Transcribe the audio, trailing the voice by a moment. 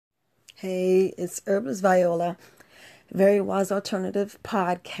Hey, it's Herbalist Viola, Very Wise Alternative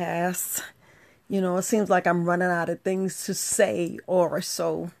Podcast. It seems like I'm running out of things to say, or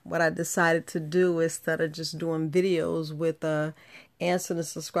so. What I decided to do instead of just doing videos with answering the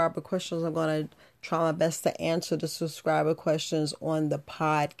subscriber questions, I'm going to try my best to answer the subscriber questions on the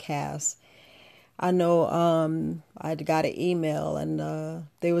podcast. I know I got an email and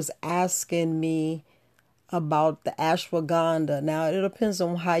they was asking me about the ashwagandha. Now it depends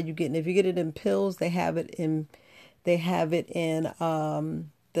on how you get it. If you get it in pills, the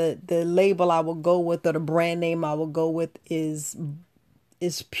label I will go with, or the brand name I will go with, is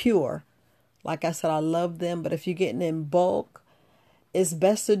Pure. Like I said, I love them, but if you're getting in bulk, it's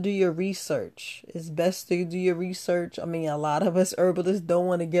best to do your research. It's best to do your research. I mean, a lot of us herbalists don't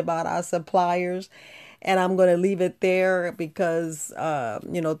want to give out our suppliers, and I'm going to leave it there because,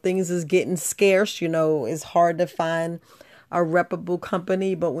 things is getting scarce. It's hard to find a reputable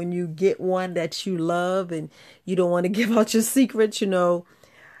company, but when you get one that you love and you don't want to give out your secrets,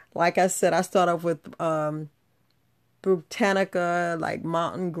 like I said, I start off with Botanica, like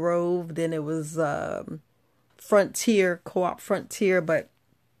Mountain Grove, then it was Frontier, Co-op Frontier, but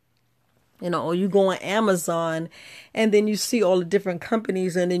you go on Amazon and then you see all the different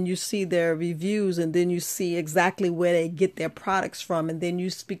companies and then you see their reviews and then you see exactly where they get their products from and then you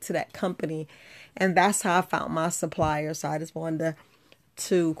speak to that company. And that's how I found my supplier. So I just wanted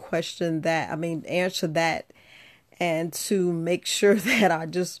to question that. Answer that and to make sure that I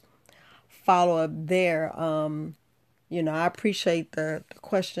just follow up there. I appreciate the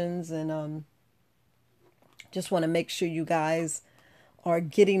questions and just want to make sure you guys are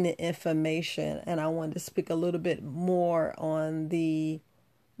getting the information. And I wanted to speak a little bit more on the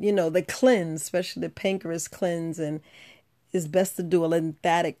cleanse, especially the pancreas cleanse, and it's best to do a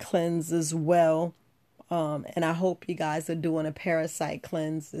lymphatic cleanse as well. And I hope you guys are doing a parasite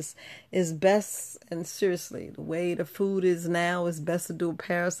cleanse. This is best, and seriously, the way the food is now, it's best to do a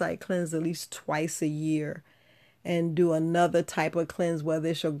parasite cleanse at least twice a year and do another type of cleanse, whether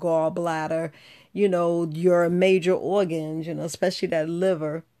it's your gallbladder, your major organs, especially that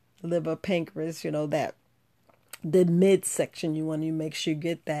liver, pancreas, that the midsection, you want to make sure you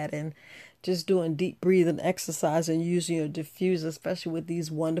get that, and just doing deep breathing exercise and using your diffuser, especially with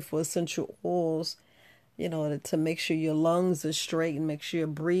these wonderful essential oils, to make sure your lungs are straight and make sure you're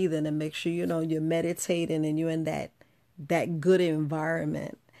breathing and make sure, you're meditating and you're in that good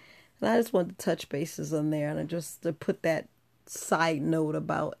environment. And I just want to touch bases on there and just to put that side note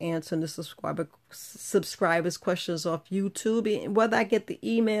about answering the subscribers' questions off YouTube. Whether I get the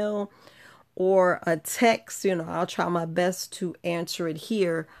email or a text, I'll try my best to answer it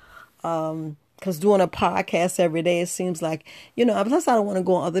here. Because doing a podcast every day, it seems like, plus I don't want to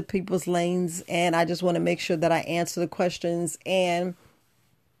go on other people's lanes, and I just want to make sure that I answer the questions. And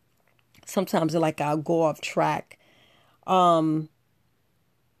sometimes I'll go off track.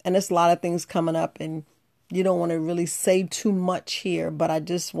 And there's a lot of things coming up and you don't want to really say too much here, but I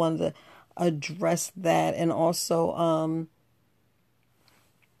just wanted to address that. And also,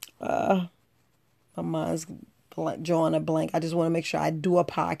 my mind's drawing a blank. I just want to make sure I do a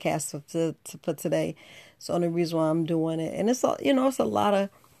podcast for today. It's the only reason why I'm doing it. And it's, it's a lot of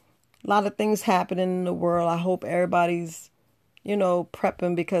things happening in the world. I hope everybody's,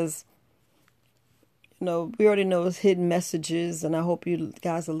 prepping because we already know it's hidden messages, and I hope you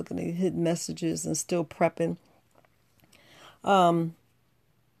guys are looking at hidden messages and still prepping.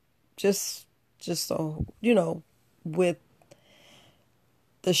 Just so, with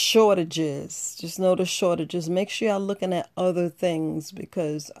the shortages, just know the shortages. Make sure you're looking at other things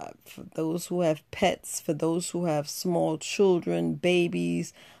because for those who have pets, for those who have small children,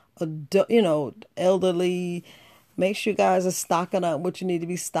 babies, elderly, make sure you guys are stocking up what you need to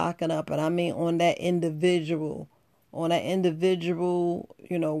be stocking up. And I mean on that individual, one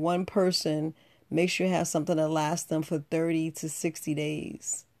person, make sure you have something that lasts them for 30 to 60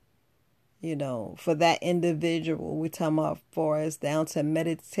 days. For that individual, we're talking about for us down to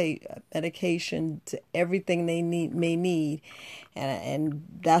medication, to everything they may need. And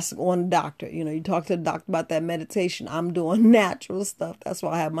that's on the doctor. You talk to the doctor about that meditation. I'm doing natural stuff. That's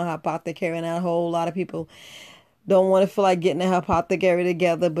why I have my apothecary, and a whole lot of people don't want to feel like getting a apothecary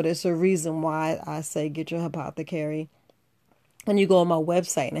together, but it's a reason why I say get your apothecary. And you go on my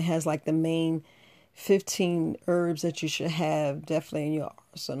website and it has like the main 15 herbs that you should have definitely in your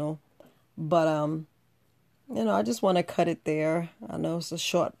arsenal. But, I just want to cut it there. I know it's a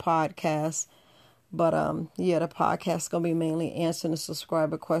short podcast, but, the podcast is going to be mainly answering the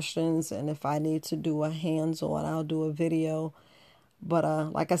subscriber questions. And if I need to do a hands-on, I'll do a video.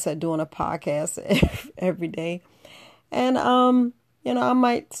 But like I said, doing a podcast every day. And I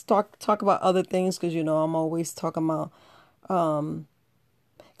might talk about other things because, I'm always talking about,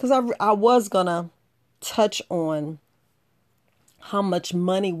 because I was gonna touch on how much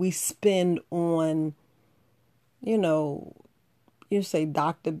money we spend on, you know, you say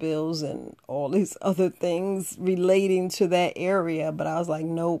doctor bills and all these other things relating to that area. But I was like,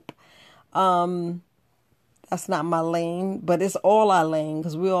 nope, that's not my lane. But it's all our lane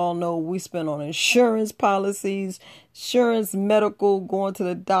because we all know we spend on insurance policies, insurance, medical, going to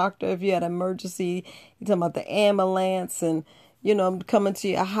the doctor if you had an emergency. You're talking about the ambulance and, coming to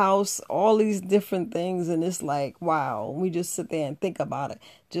your house, all these different things. And it's like, wow, we just sit there and think about it.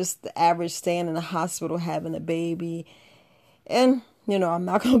 Just the average staying in the hospital, having a baby. And, I'm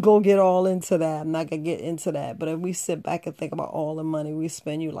not going to go get all into that. I'm not going to get into that. But if we sit back and think about all the money we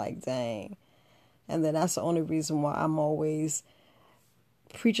spend, you like, dang. And then that's the only reason why I'm always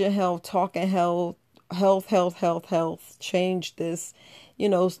preaching health, talking health, health, change this,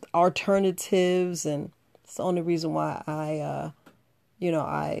 alternatives. And it's the only reason why I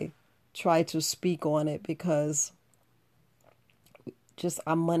try to speak on it because just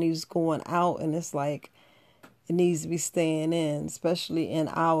our money's going out and it's like, it needs to be staying in, especially in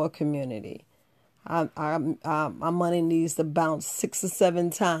our community. My money needs to bounce 6 or 7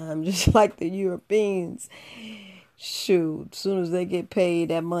 times, just like the Europeans. Shoot, as soon as they get paid,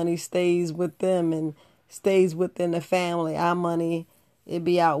 that money stays with them and stays within the family. Our money, it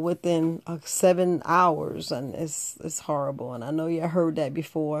be out within 7 hours, and it's horrible. And I know you heard that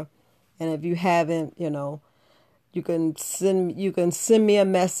before. And if you haven't, you can send me a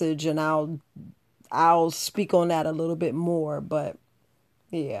message, and I'll speak on that a little bit more, but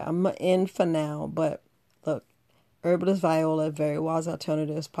yeah, I'm in for now. But look, Herbalist Viola, Very Wise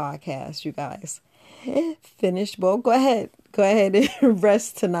Alternatives podcast, you guys. Finished. Well, go ahead and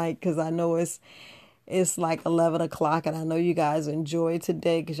rest tonight because I know it's like 11 o'clock and I know you guys enjoy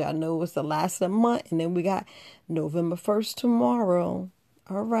today because y'all know it's the last of the month and then we got November 1st tomorrow.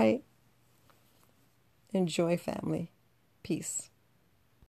 All right. Enjoy, family. Peace.